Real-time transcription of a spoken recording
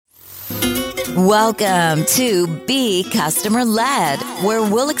Welcome to Be Customer Led, where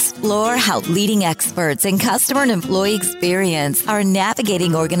we'll explore how leading experts in customer and employee experience are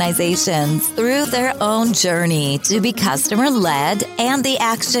navigating organizations through their own journey to be customer led and the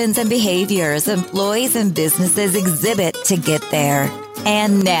actions and behaviors employees and businesses exhibit to get there.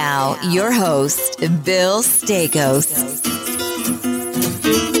 And now, your host, Bill Staikos.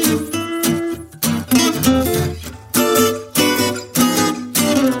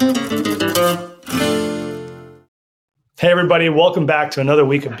 Hey, everybody. Welcome back to another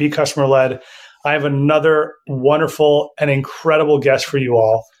week of Be Customer Led. I have another wonderful and incredible guest for you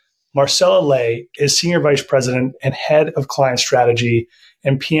all. Marcella Lay is Senior Vice President and Head of Client Strategy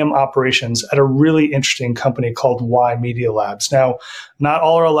and PM Operations at a really interesting company called Y Media Labs. Now, not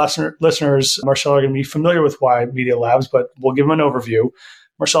all our listeners, Marcella, are going to be familiar with Y Media Labs, but we'll give them an overview.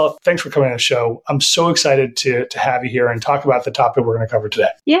 Marcella, thanks for coming on the show. I'm so excited to have you here and talk about the topic we're going to cover today.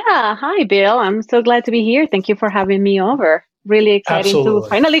 Yeah. Hi, Bill. I'm so glad to be here. Thank you for having me over. Really exciting to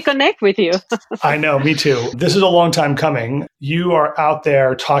finally connect with you. I know, me too. This is a long time coming. You are out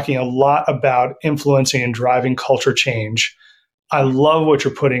there talking a lot about influencing and driving culture change. I love what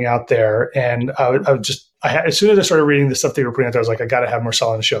you're putting out there. And as soon as I started reading the stuff that you were putting out there, I was like, I got to have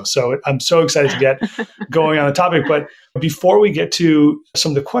Marcella on the show. So I'm so excited to get going on the topic. But before we get to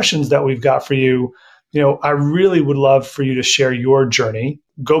some of the questions that we've got for you, I really would love for you to share your journey.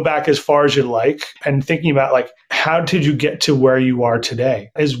 Go back as far as you like and thinking about how did you get to where you are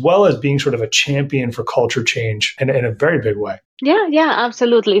today, as well as being sort of a champion for culture change in a very big way. Yeah,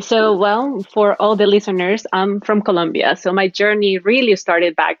 absolutely. So, for all the listeners, I'm from Colombia. So my journey really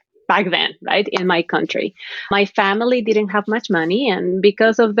started back then, right, in my country. My family didn't have much money. And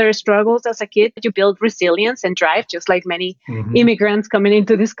because of their struggles as a kid, you build resilience and drive, just like many immigrants coming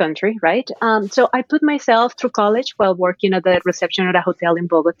into this country, right? So I put myself through college while working at the reception at a hotel in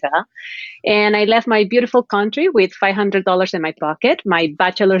Bogota. And I left my beautiful country with $500 in my pocket, my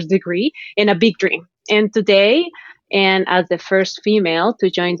bachelor's degree, and a big dream. And today, and as the first female to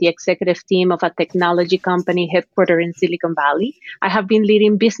join the executive team of a technology company headquartered in Silicon Valley, I have been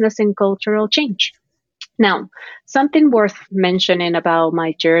leading business and cultural change. Now, something worth mentioning about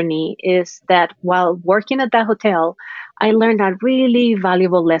my journey is that while working at that hotel, I learned a really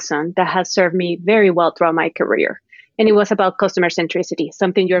valuable lesson that has served me very well throughout my career. And it was about customer centricity,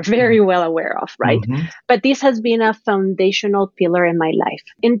 something you're very well aware of, right? Mm-hmm. But this has been a foundational pillar in my life.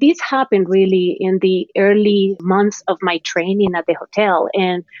 And this happened really in the early months of my training at the hotel.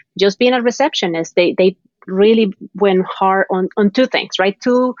 And just being a receptionist, they really went hard on two things, right?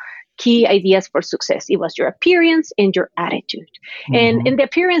 Two key ideas for success. It was your appearance and your attitude. Mm-hmm. And in the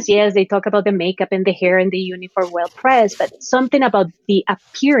appearance, yes, they talk about the makeup and the hair and the uniform well pressed, but something about the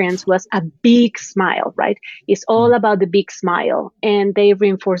appearance was a big smile, right? It's all about the big smile. And they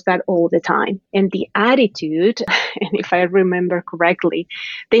reinforce that all the time. And the attitude, and if I remember correctly,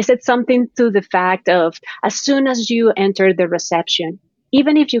 they said something to the fact of as soon as you enter the reception,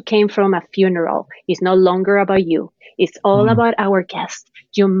 even if you came from a funeral, it's no longer about you. It's all about our guests.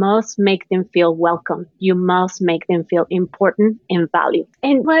 You must make them feel welcome. You must make them feel important and valued.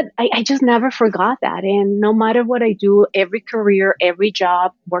 And I just never forgot that. And no matter what I do, every career, every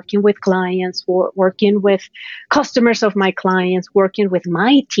job, working with clients, working with customers of my clients, working with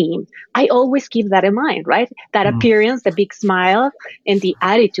my team, I always keep that in mind, right? That appearance, the big smile, and the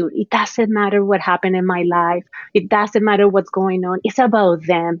attitude. It doesn't matter what happened in my life. It doesn't matter what's going on. It's about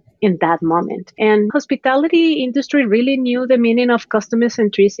them in that moment. And hospitality industry really knew the meaning of customer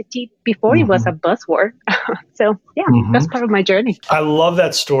centricity before it was a buzzword. So that's part of my journey. I love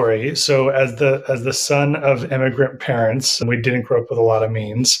that story. So as the son of immigrant parents, and we didn't grow up with a lot of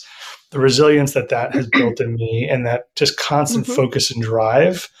means, the resilience that has built in me and that just constant focus and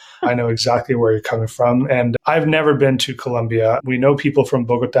drive, I know exactly where you're coming from. And I've never been to Colombia. We know people from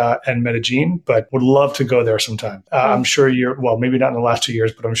Bogota and Medellin, but would love to go there sometime. I'm sure maybe not in the last 2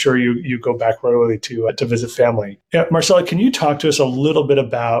 years, but I'm sure you go back regularly to visit family. Yeah, Marcella, can you talk to us a little bit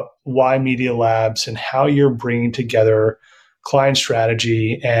about Y Media Labs and how you're bringing together client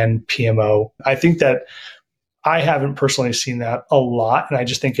strategy and PMO? I think that I haven't personally seen that a lot, and I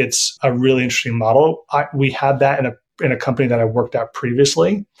just think it's a really interesting model. We had that in a company that I worked at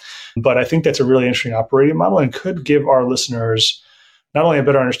previously, but I think that's a really interesting operating model and could give our listeners not only a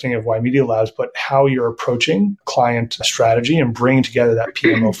better understanding of Y Media Labs, but how you're approaching client strategy and bringing together that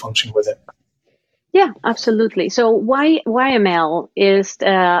PMO function with it. Yeah, absolutely. So YML is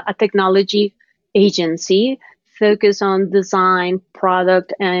a technology agency focused on design,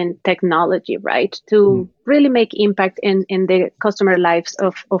 product, and technology, right? To really make impact in the customer lives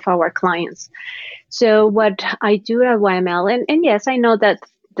of our clients. So what I do at YML, and yes, I know that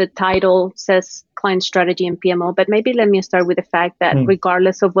the title says client strategy and PMO, but maybe let me start with the fact that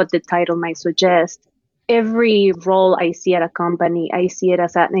regardless of what the title might suggest, every role I see at a company, I see it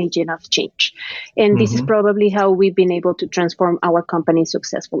as an agent of change. And this is probably how we've been able to transform our company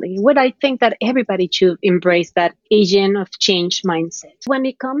successfully. What I think that everybody should embrace that agent of change mindset. When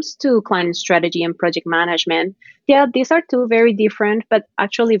it comes to client strategy and project management, yeah, these are two very different, but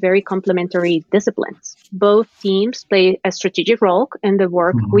actually very complementary disciplines. Both teams play a strategic role in the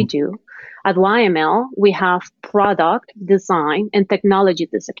work we do. At YML, we have product, design, and technology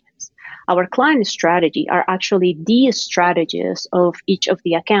disciplines. Our client strategy are actually the strategists of each of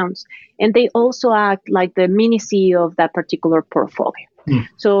the accounts, and they also act like the mini CEO of that particular portfolio.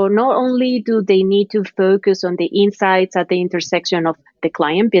 So not only do they need to focus on the insights at the intersection of the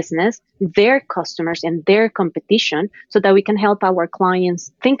client business, their customers, and their competition, so that we can help our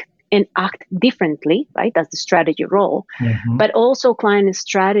clients think and act differently, right? That's the strategy role. But also client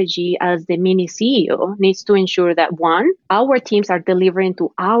strategy as the mini CEO needs to ensure that one, our teams are delivering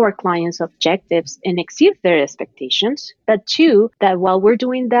to our clients' objectives and exceed their expectations. But two, that while we're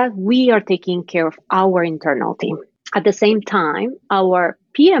doing that, we are taking care of our internal team. At the same time, our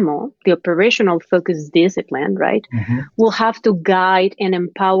PMO, the operational focus discipline, right, will have to guide and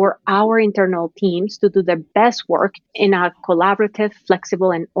empower our internal teams to do their best work in a collaborative,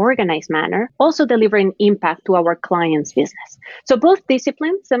 flexible, and organized manner, also delivering impact to our clients' business. So both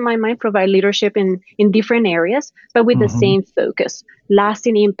disciplines, in my mind, provide leadership in different areas, but with the same focus,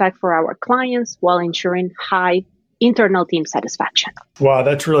 lasting impact for our clients while ensuring high internal team satisfaction. Wow,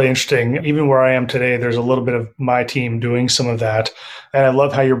 that's really interesting. Even where I am today, there's a little bit of my team doing some of that. And I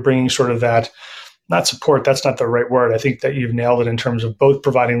love how you're bringing sort of that, not support, that's not the right word. I think that you've nailed it in terms of both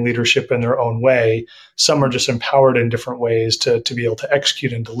providing leadership in their own way. Some are just empowered in different ways to be able to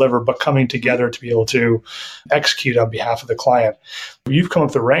execute and deliver, but coming together to be able to execute on behalf of the client. You've come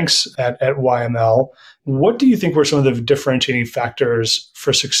up the ranks at YML. What do you think were some of the differentiating factors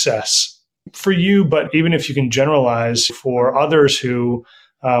for success for you, but even if you can generalize for others who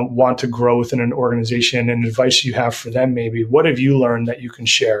want to grow within an organization and advice you have for them, maybe, what have you learned that you can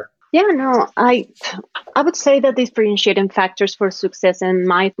share? Yeah, no, I would say that differentiating factors for success in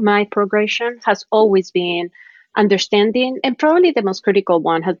my progression has always been understanding, and probably the most critical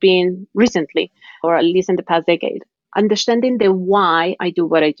one has been recently, or at least in the past decade, understanding the why I do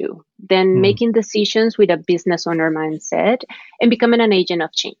what I do, then making decisions with a business owner mindset and becoming an agent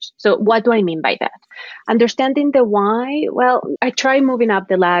of change. So what do I mean by that? Understanding the why, well, I try moving up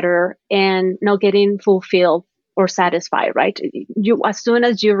the ladder and not getting fulfilled or satisfied, right? As soon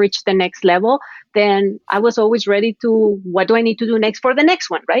as you reach the next level, then I was always ready to, what do I need to do next for the next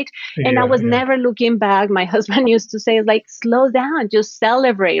one, right? And I was never looking back. My husband used to say, like, slow down, just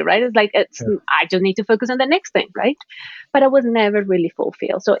celebrate, right? It's like, I just need to focus on the next thing, right? But I was never really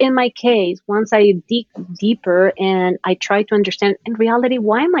fulfilled. So in my case, once I dig deeper and I try to understand in reality,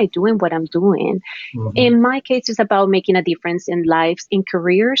 why am I doing what I'm doing? In my case, it's about making a difference in lives, in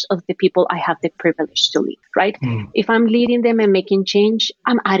careers of the people I have the privilege to lead, right? If I'm leading them and making change,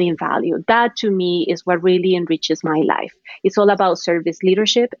 I'm adding value. That to me is what really enriches my life. It's all about service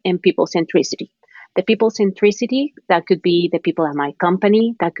leadership and people centricity. The people centricity, that could be the people at my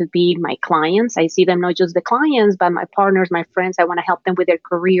company, that could be my clients. I see them not just the clients, but my partners, my friends. I want to help them with their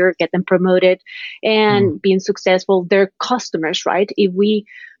career, get them promoted and being successful. Their customers, right?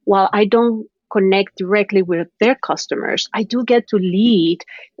 While I don't connect directly with their customers, I do get to lead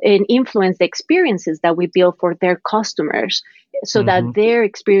and influence the experiences that we build for their customers so that their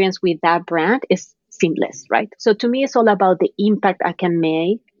experience with that brand is seamless, right? So to me, it's all about the impact I can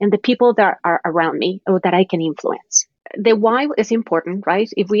make and the people that are around me or that I can influence. The why is important, right?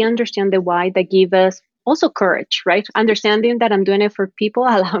 If we understand the why, that give us also courage, right? Understanding that I'm doing it for people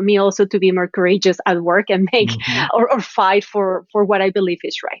allow me also to be more courageous at work and make or fight for what I believe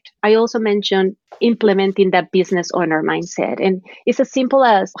is right. I also mentioned implementing that business owner mindset. And it's as simple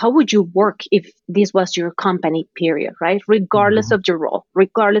as, how would you work if this was your company, period, right? Regardless of your role,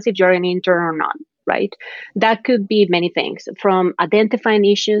 regardless if you're an intern or not. Right? That could be many things, from identifying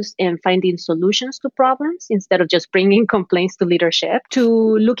issues and finding solutions to problems instead of just bringing complaints to leadership, to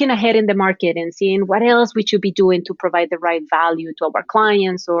looking ahead in the market and seeing what else we should be doing to provide the right value to our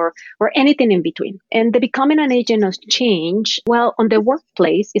clients or anything in between. And the becoming an agent of change, well, on the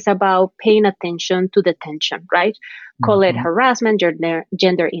workplace is about paying attention to the tension, right? Call it harassment,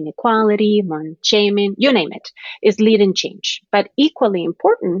 gender inequality, mom shaming, you name it, is leading change. But equally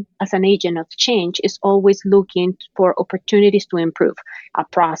important as an agent of change is always looking for opportunities to improve a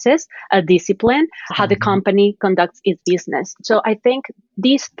process, a discipline, how the company conducts its business. So I think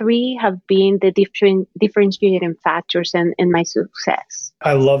these three have been the differentiating factors in my success.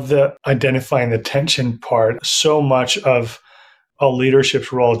 I love the identifying the tension part. So much of a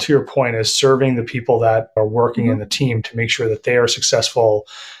leadership's role, to your point, is serving the people that are working in the team to make sure that they are successful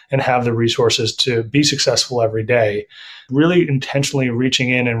and have the resources to be successful every day. Really intentionally reaching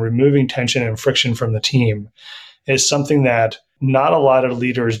in and removing tension and friction from the team is something that not a lot of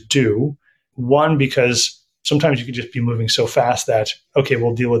leaders do. One, because sometimes you can just be moving so fast that, okay,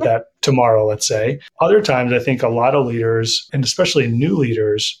 we'll deal with that tomorrow, let's say. Other times, I think a lot of leaders, and especially new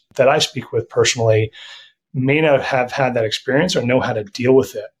leaders that I speak with personally, may not have had that experience or know how to deal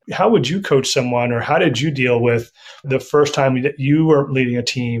with it. How would you coach someone, or how did you deal with the first time that you were leading a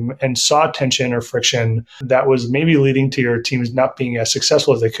team and saw tension or friction that was maybe leading to your teams not being as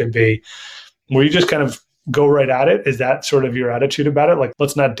successful as they could be? Were you just kind of go right at it? Is that sort of your attitude about it? Like,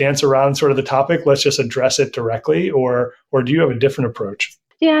 let's not dance around sort of the topic, let's just address it directly, or do you have a different approach?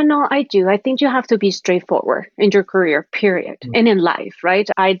 Yeah, no, I do. I think you have to be straightforward in your career, period. And in life, right?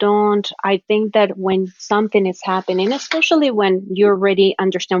 I think that when something is happening, especially when you already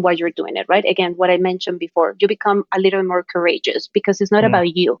understand why you're doing it, right? Again, what I mentioned before, you become a little more courageous because it's not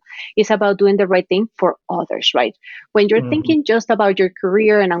about you. It's about doing the right thing for others, right? When you're thinking just about your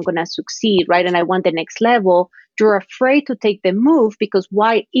career and I'm going to succeed, right? And I want the next level, you're afraid to take the move because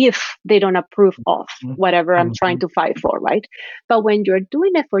why if they don't approve of whatever I'm trying to fight for, right? But when you're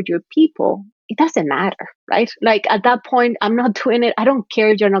doing it for your people, it doesn't matter, right? Like at that point, I'm not doing it. I don't care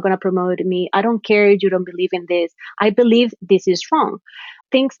if you're not going to promote me. I don't care if you don't believe in this. I believe this is wrong.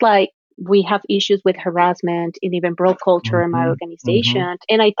 Things like we have issues with harassment and even bro culture in my organization,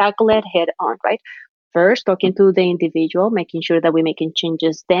 and I tackle it head on, right? First, talking to the individual, making sure that we're making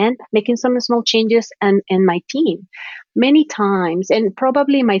changes, then making some small changes and my team. Many times, and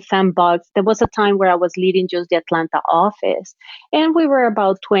probably my sandbox, there was a time where I was leading just the Atlanta office, and we were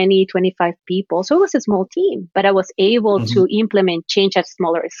about 20, 25 people. So it was a small team, but I was able to implement change at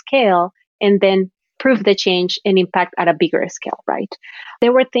smaller scale and then prove the change and impact at a bigger scale, right?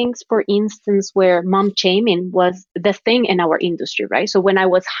 There were things, for instance, where mom shaming was the thing in our industry, right? So when I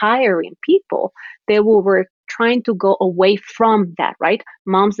was hiring people, they were trying to go away from that, right?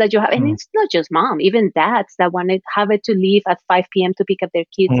 Moms that you have, and it's not just mom, even dads that wanted have it to leave at 5 p.m. to pick up their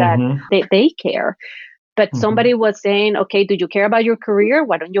kids at daycare. But somebody was saying, okay, do you care about your career?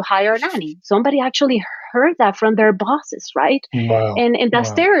 Why don't you hire a nanny? Somebody actually heard that from their bosses, right? Wow. And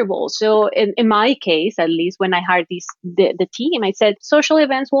that's terrible. So in my case, at least when I hired the team, I said social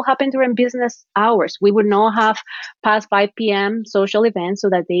events will happen during business hours. We would not have past 5 p.m. social events so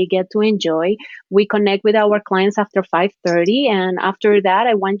that they get to enjoy. We connect with our clients after 5:30. And after that,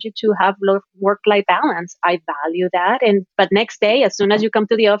 I want you to have work-life balance. I value that. But next day, as soon as you come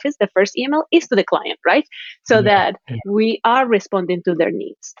to the office, the first email is to the client, right? So that we are responding to their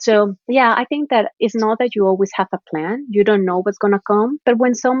needs. So yeah, I think that it's not that you always have a plan. You don't know what's going to come. But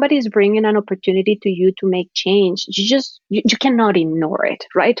when somebody is bringing an opportunity to you to make change, you cannot ignore it,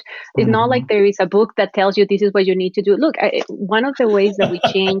 right? It's not like there is a book that tells you this is what you need to do. Look, one of the ways that we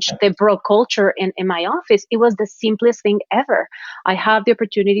changed the bro culture in my office, it was the simplest thing ever. I have the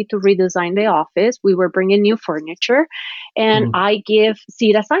opportunity to redesign the office. We were bringing new furniture and I give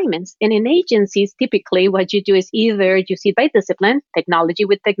seat assignments. And in agencies, typically what you do is either you sit by discipline, technology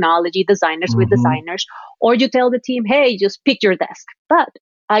with technology, designers with designers, or you tell the team, hey, just pick your desk. But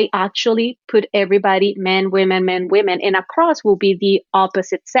I actually put everybody, men, women, and across will be the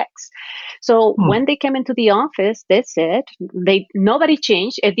opposite sex. So when they came into the office, that's it. Nobody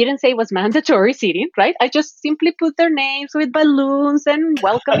changed. It didn't say it was mandatory seating, right? I just simply put their names with balloons and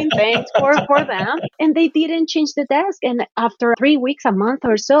welcoming thanks for them. And they didn't change the desk. And after 3 weeks, a month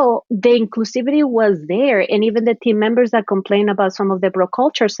or so, the inclusivity was there. And even the team members that complain about some of the bro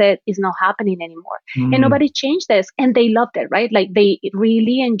culture said it's not happening anymore. And nobody changed this. And they loved it, right? Like they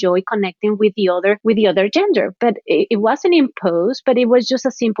really enjoy connecting with the other gender, but it wasn't imposed, but it was just a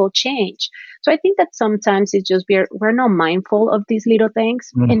simple change. So I think that sometimes it's just we're not mindful of these little things,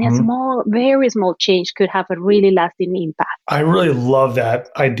 and a very small change could have a really lasting impact. I really love that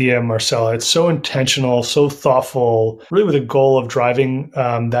idea, Marcela. It's so intentional, so thoughtful, really with a goal of driving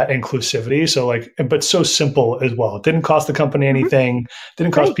that inclusivity. So but so simple as well. It didn't cost the company anything,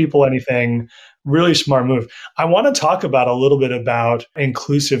 didn't cost people anything. Really smart move. I want to talk about a little bit about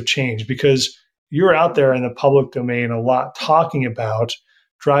inclusive change because you're out there in the public domain a lot talking about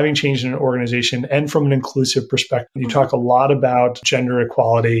driving change in an organization and from an inclusive perspective. You talk a lot about gender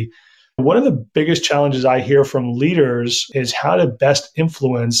equality. One of the biggest challenges I hear from leaders is how to best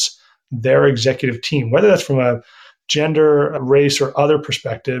influence their executive team, whether that's from a gender, race, or other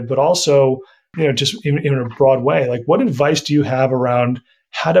perspective, but also, just in a broad way. Like, what advice do you have around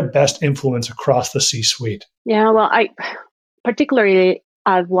how to best influence across the C-suite? Yeah, well, particularly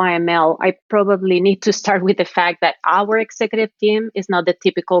at YML, I probably need to start with the fact that our executive team is not the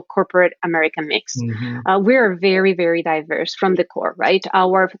typical corporate American mix. We are very, very diverse from the core, right?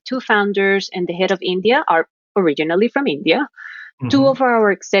 Our two founders and the head of India are originally from India. Two of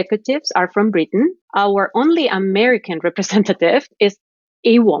our executives are from Britain. Our only American representative is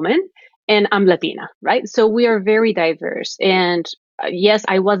a woman, and I'm Latina, right? So we are very diverse. And yes,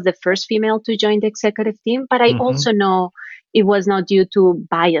 I was the first female to join the executive team, but I also know it was not due to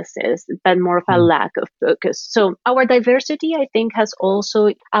biases, but more of a lack of focus. So our diversity, I think, has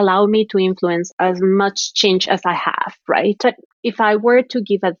also allowed me to influence as much change as I have, right? But if I were to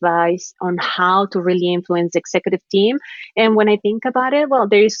give advice on how to really influence the executive team, and when I think about it, well,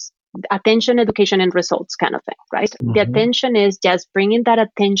 there's attention, education, and results kind of thing, right? The attention is just bringing that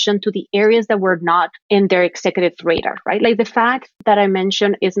attention to the areas that were not in their executive radar, right? Like the fact that I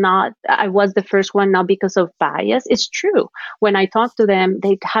mentioned is not, I was the first one, not because of bias. It's true. When I talk to them,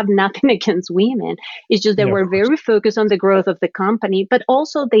 they have nothing against women. It's just they were very focused on the growth of the company, but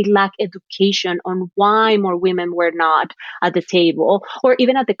also they lack education on why more women were not at the table or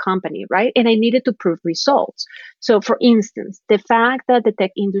even at the company, right? And I needed to prove results. So for instance, the fact that the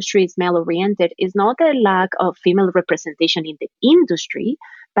tech industry is male-oriented is not a lack of female representation in the industry,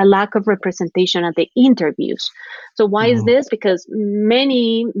 but lack of representation at the interviews. So why is this? Because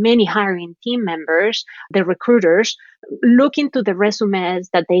many hiring team members, the recruiters, look into the resumes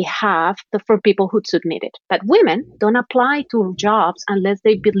that they have for people who submitted. But women don't apply to jobs unless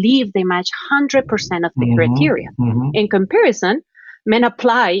they believe they match 100% of the criteria. In comparison, men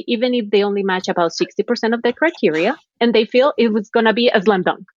apply even if they only match about 60% of the criteria and they feel it was going to be a slam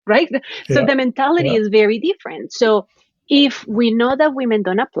dunk, right? So the mentality is very different. So if we know that women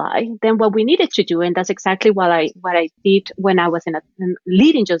don't apply, then what we needed to do, and that's exactly what I did when I was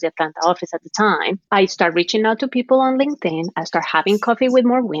leading just the Atlanta office at the time, I started reaching out to people on LinkedIn. I started having coffee with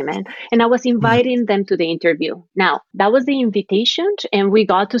more women, and I was inviting them to the interview. Now, that was the invitation, and we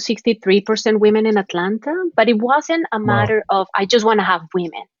got to 63% women in Atlanta, but it wasn't a matter of, I just want to have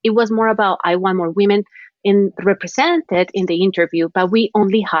women. It was more about, I want more women represented in the interview, but we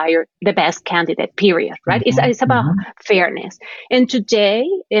only hire the best candidate, period, right? It's about fairness. And today,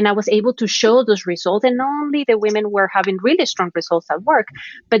 and I was able to show those results, and not only the women were having really strong results at work,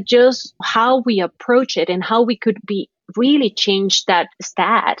 but just how we approach it and how we could really change that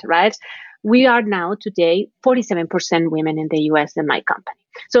stat, right? We are now today 47% women in the US in my company.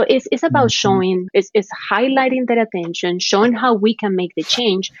 So it's about showing, it's highlighting that attention, showing how we can make the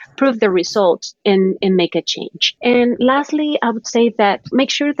change, prove the results, and make a change. And lastly, I would say that make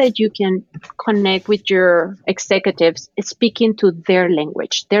sure that you can connect with your executives, speaking to their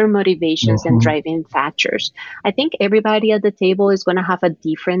language, their motivations and driving factors. I think everybody at the table is going to have a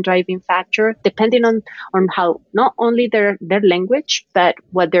different driving factor, depending on how not only their language, but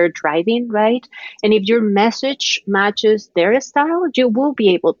what they're driving, right? And if your message matches their style, you will be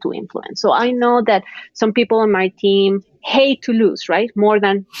able to influence. So I know that some people on my team hate to lose, right? More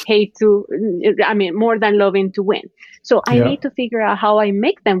than loving to win. So I need to figure out how I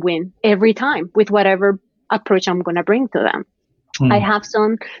make them win every time with whatever approach I'm going to bring to them. I have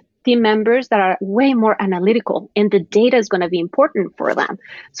some team members that are way more analytical, and the data is going to be important for them.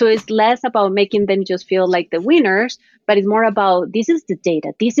 So it's less about making them just feel like the winners, but it's more about, this is the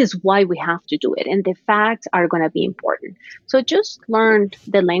data. This is why we have to do it. And the facts are going to be important. So just learn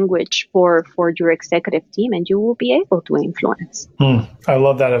the language for your executive team, and you will be able to influence. I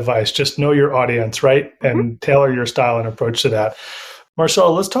love that advice. Just know your audience, right? And tailor your style and approach to that. Marcela,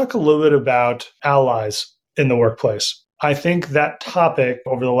 let's talk a little bit about allies in the workplace. I think that topic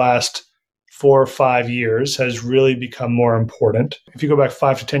over the last 4 or 5 years has really become more important. If you go back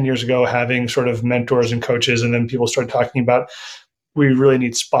 5 to 10 years ago, having sort of mentors and coaches, and then people started talking about, we really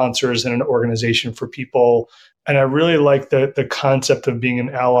need sponsors in an organization for people. And I really like the concept of being an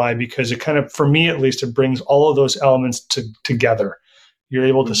ally, because it kind of, for me at least, it brings all of those elements together. You're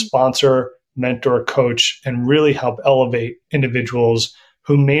able to sponsor, mentor, coach, and really help elevate individuals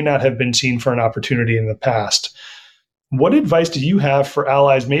who may not have been seen for an opportunity in the past. What advice do you have for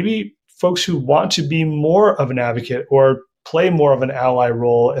allies, maybe folks who want to be more of an advocate or play more of an ally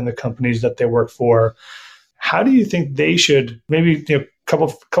role in the companies that they work for? How do you think they should, maybe a couple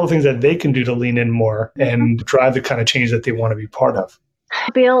of things that they can do to lean in more and drive the kind of change that they want to be part of?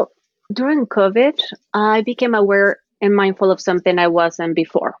 Bill, during COVID, I became aware and mindful of something I wasn't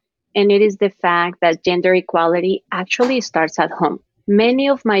before. And it is the fact that gender equality actually starts at home. Many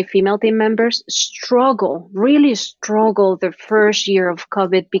of my female team members really struggle the first year of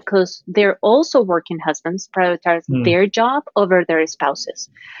COVID because they're also working husbands prioritize their job over their spouses.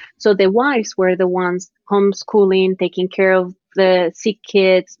 So the wives were the ones homeschooling, taking care of the sick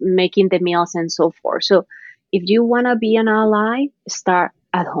kids, making the meals and so forth. So if you want to be an ally, start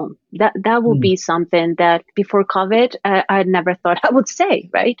at home. That would be something that before COVID, I never thought I would say,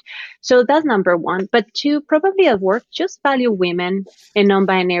 right? So that's number one. But two, probably at work, just value women and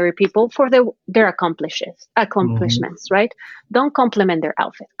non-binary people for their accomplishments, right? Don't compliment their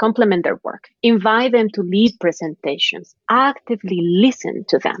outfit, compliment their work. Invite them to lead presentations. Actively listen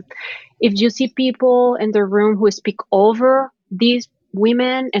to them. If you see people in the room who speak over these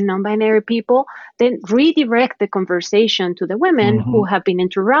women and non-binary people, then redirect the conversation to the women who have been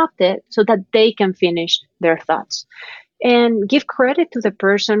interrupted so that they can finish their thoughts. And give credit to the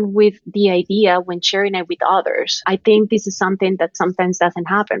person with the idea when sharing it with others. I think this is something that sometimes doesn't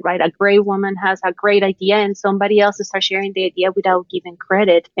happen, right? A great woman has a great idea and somebody else starts sharing the idea without giving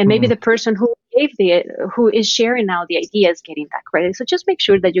credit. And maybe the person who is sharing now the idea is getting that credit. So just make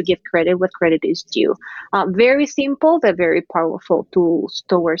sure that you give credit what credit is due. Very simple, but very powerful tools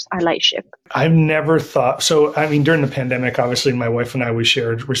towards allyship. I've never thought, so I mean, during the pandemic, obviously my wife and I, we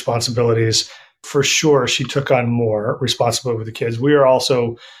shared responsibilities. For sure, she took on more responsibility with the kids. We are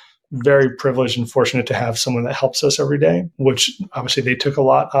also very privileged and fortunate to have someone that helps us every day, which obviously they took a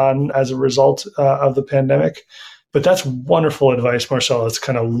lot on as a result of the pandemic. But that's wonderful advice, Marcela. Let's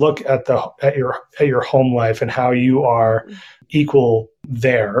kind of look at your home life and how you are equal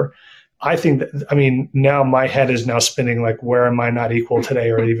there. I think that, I mean, now my head is now spinning like, where am I not equal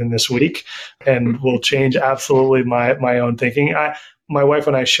today or even this week? And will change absolutely my own thinking. My wife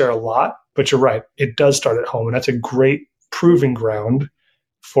and I share a lot, but you're right. It does start at home. And that's a great proving ground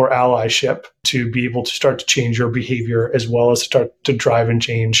for allyship to be able to start to change your behavior as well as start to drive and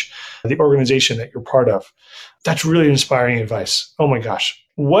change the organization that you're part of. That's really inspiring advice. Oh my gosh.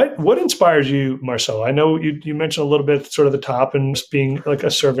 What inspires you, Marcela? I know you mentioned a little bit sort of the top and just being like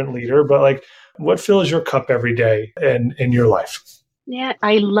a servant leader, but like what fills your cup every day in your life? Yeah,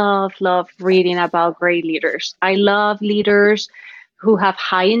 I love reading about great leaders. I love leaders who have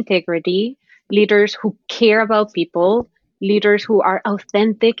high integrity, leaders who care about people, leaders who are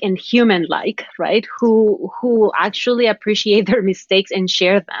authentic and human-like, right? Who actually appreciate their mistakes and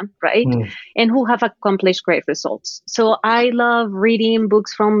share them, right? And who have accomplished great results. So I love reading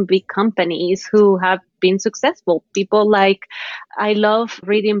books from big companies who have been successful. People like, I love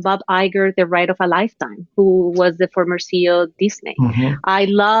reading Bob Iger, The Ride of a Lifetime, who was the former CEO of Disney. I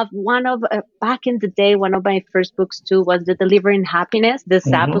love back in the day, one of my first books too was The Delivering Happiness, the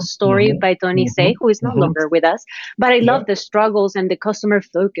Zappos story by Tony Hsieh, who is no longer with us. But I love the struggles and the customer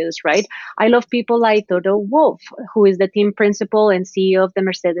focus, right? I love people like Toto Wolff, who is the team principal and CEO of the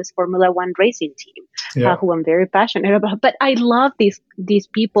Mercedes Formula One racing team, who I'm very passionate about. But I love these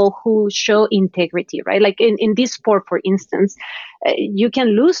people who show integrity, right? Like in this sport, for instance, you can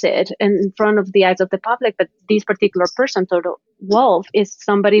lose it in front of the eyes of the public, but this particular person, Toto Wolff, is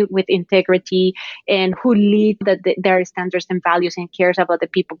somebody with integrity and who lead their standards and values and cares about the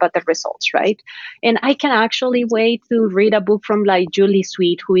people, but the results, right? And I can actually wait to read a book from like Julie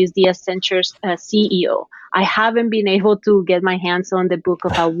Sweet, who is the Accenture's CEO. I haven't been able to get my hands on the book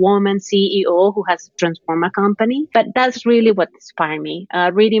of a woman CEO who has transformed a company, but that's really what inspired me.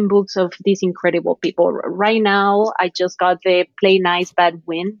 Reading books of these incredible people. Right now, I just got the Play Nice, But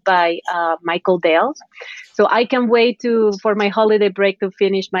Win by Michael Dale. So I can wait for my holiday break to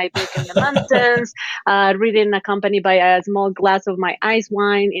finish my book in the mountains, reading accompanied by a small glass of my ice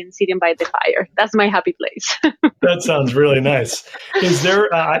wine and sitting by the fire. That's my happy place. That sounds really nice. Is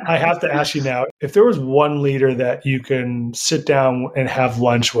there, I have to ask you now, if there was one leader that you can sit down and have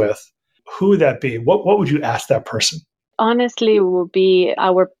lunch with, who would that be? What would you ask that person? Honestly, it would be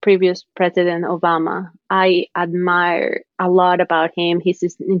our previous president, Obama. I admire a lot about him, his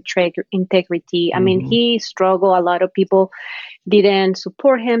integrity. I mean, he struggled. A lot of people didn't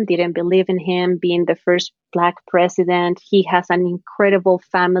support him, didn't believe in him being the first Black president. He has an incredible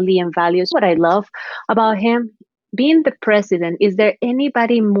family and values. What I love about him, being the president, is there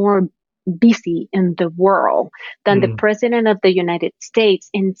anybody more busy in the world than the president of the United States?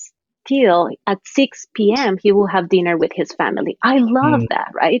 And until at 6 p.m. he will have dinner with his family. I love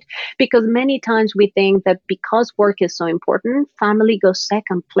that, right? Because many times we think that because work is so important, family goes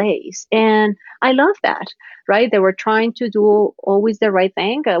second place. And I love that, right? They were trying to do always the right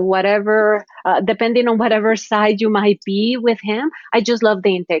thing, depending on whatever side you might be with him. I just love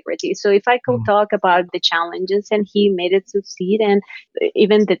the integrity. So if I could talk about the challenges and he made it succeed, and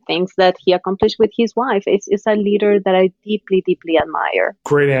even the things that he accomplished with his wife, it's a leader that I deeply, deeply admire.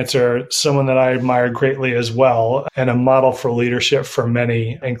 Great answer. Someone that I admire greatly as well, and a model for leadership for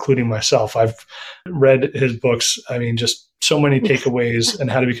many, including myself. I've read his books. I mean, just so many takeaways and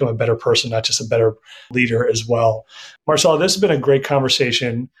how to become a better person, not just a better leader as well. Marcela, this has been a great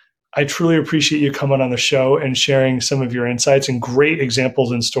conversation. I truly appreciate you coming on the show and sharing some of your insights and great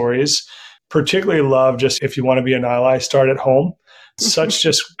examples and stories. Particularly love just if you want to be an ally, start at home. Such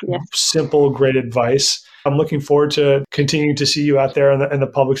just simple, great advice. I'm looking forward to continuing to see you out there in the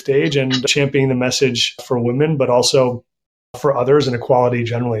public stage and championing the message for women, but also for others and equality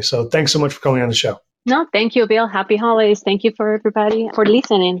generally. So thanks so much for coming on the show. No, thank you, Bill. Happy holidays. Thank you for everybody for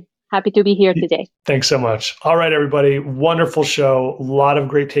listening. Happy to be here today. Thanks so much. All right, everybody. Wonderful show. A lot of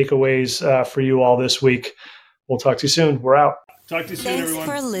great takeaways for you all this week. We'll talk to you soon. We're out. Talk to you soon, everyone.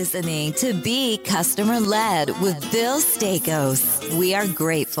 Thanks for listening to Be Customer Led with Bill Stakos. We are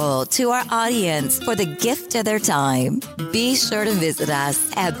grateful to our audience for the gift of their time. Be sure to visit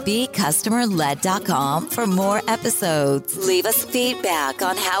us at becustomerled.com for more episodes. Leave us feedback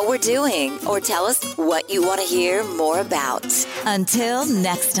on how we're doing or tell us what you want to hear more about. Until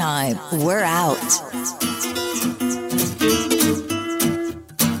next time, we're out.